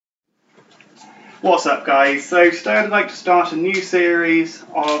What's up, guys? So today I'd like to start a new series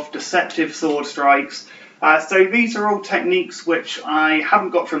of deceptive sword strikes. So these are all techniques which I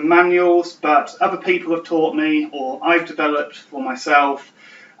haven't got from manuals, but other people have taught me or I've developed for myself,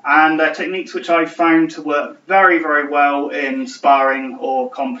 and techniques which I've found to work very, very well in sparring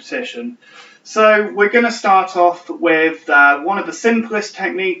or competition. So we're going to start off with one of the simplest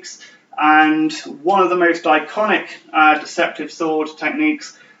techniques and one of the most iconic deceptive sword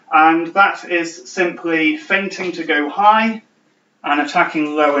techniques, and that is simply feinting to go high and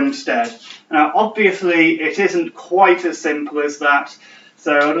attacking low instead. Now obviously it isn't quite as simple as that,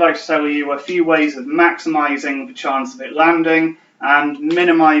 so I'd like to tell you a few ways of maximising the chance of it landing and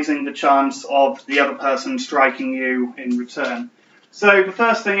minimising the chance of the other person striking you in return. So the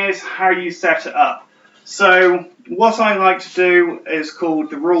first thing is how you set it up. So what I like to do is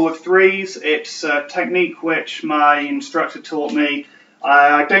called the rule of threes. It's a technique which my instructor taught me.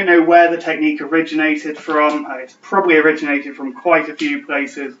 I don't know where the technique originated from. It's probably originated from quite a few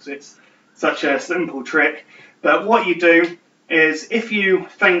places because it's such a simple trick. But what you do is if you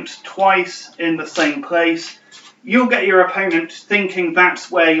feint twice in the same place, you'll get your opponent thinking that's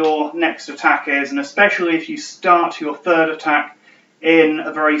where your next attack is, and especially if you start your third attack in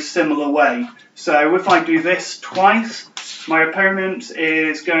a very similar way. So if I do this twice, my opponent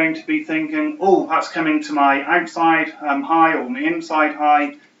is going to be thinking, oh, that's coming to my outside high or my inside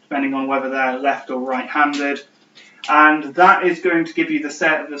high, depending on whether they're left or right-handed. And that is going to give you the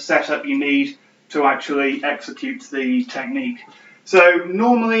setup you need to actually execute the technique. So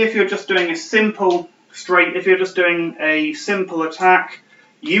normally if you're just doing a simple attack,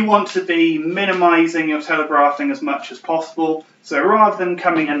 you want to be minimising your telegraphing as much as possible. So rather than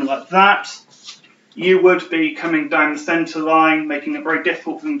coming in like that, you would be coming down the centre line, making it very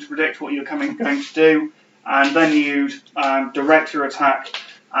difficult for them to predict what you're going to do, and then you'd direct your attack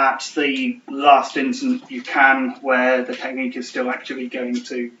at the last instant you can, where the technique is still actually going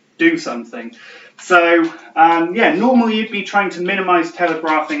to do something. So yeah, normally you'd be trying to minimise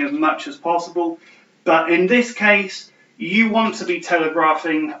telegraphing as much as possible, but in this case you want to be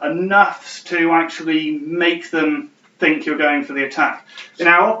telegraphing enough to actually make them think you're going for the attack.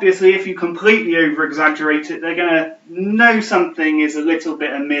 Now obviously if you completely over exaggerate it, they're going to know something is a little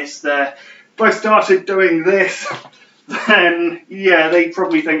bit amiss there. If I started doing this, then yeah, they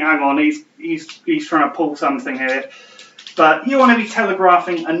probably think, hang on, he's trying to pull something here. But you want to be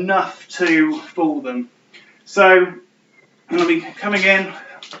telegraphing enough to fool them. So I'm going to be coming in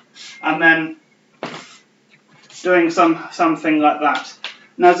and then doing something like that.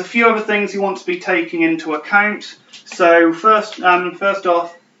 Now there's a few other things you want to be taking into account. So first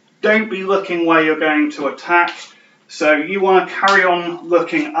off, don't be looking where you're going to attack. So you want to carry on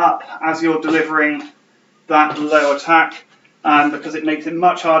looking up as you're delivering that low attack, because it makes it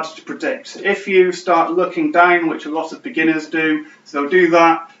much harder to predict. If you start looking down, which a lot of beginners do, so they'll do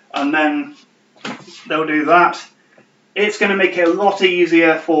that and then they'll do that, it's going to make it a lot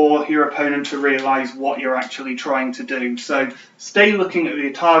easier for your opponent to realise what you're actually trying to do. So stay looking at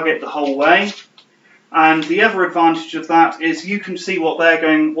the target the whole way. And the other advantage of that is you can see what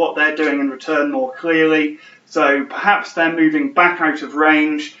they're doing in return more clearly. So perhaps they're moving back out of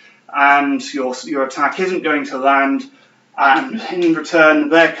range and your attack isn't going to land, and in return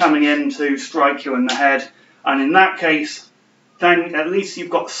they're coming in to strike you in the head. And in that case, then at least you've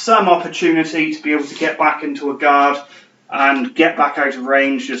got some opportunity to be able to get back into a guard and get back out of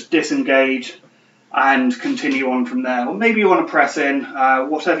range, just disengage and continue on from there. Or maybe you want to press in,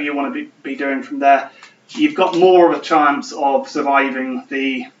 whatever you want to be doing from there. You've got more of a chance of surviving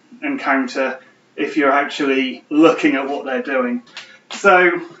the encounter if you're actually looking at what they're doing.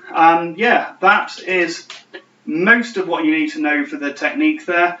 So yeah, that is most of what you need to know for the technique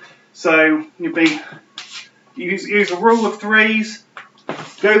there. So you'll be use a rule of threes,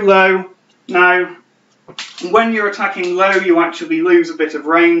 go low. Now when you're attacking low, you actually lose a bit of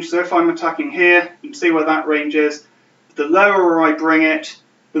range. So if I'm attacking here, you can see where that range is. The lower I bring it,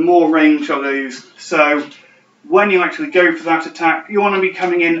 the more range I lose. So when you actually go for that attack, you want to be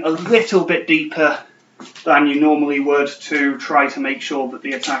coming in a little bit deeper than you normally would to try to make sure that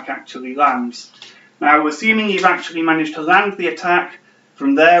the attack actually lands. Now, assuming you've actually managed to land the attack,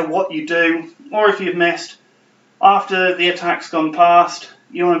 from there what you do, or if you've missed, after the attack's gone past,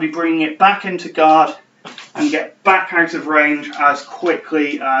 you want to be bringing it back into guard and get back out of range as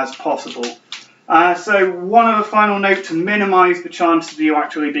quickly as possible. So one other final note to minimise the chance of you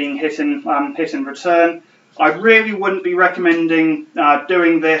actually being hit in return. I really wouldn't be recommending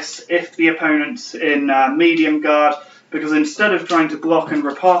doing this if the opponent's in medium guard, because instead of trying to block and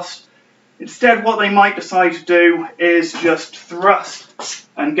riposte, instead what they might decide to do is just thrust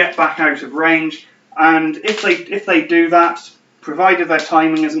and get back out of range, And if they do that, provided their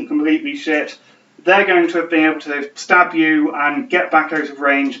timing isn't completely shit, they're going to be able to stab you and get back out of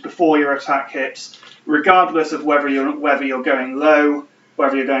range before your attack hits, regardless of whether you're going low,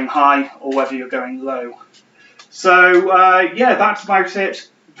 whether you're going high, or whether you're going low. So yeah, that's about it.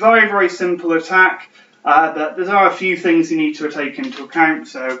 Very, very simple attack, but there are a few things you need to take into account.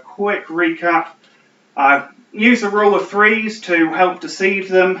 So quick recap. Use the rule of threes to help deceive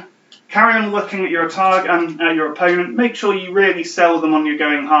them. Carry on looking at your target and your opponent. Make sure you really sell them on your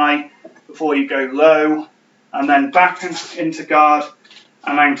going high before you go low, and then back into guard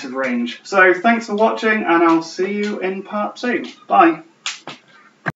and out of range. So thanks for watching, and I'll see you in part 2. Bye.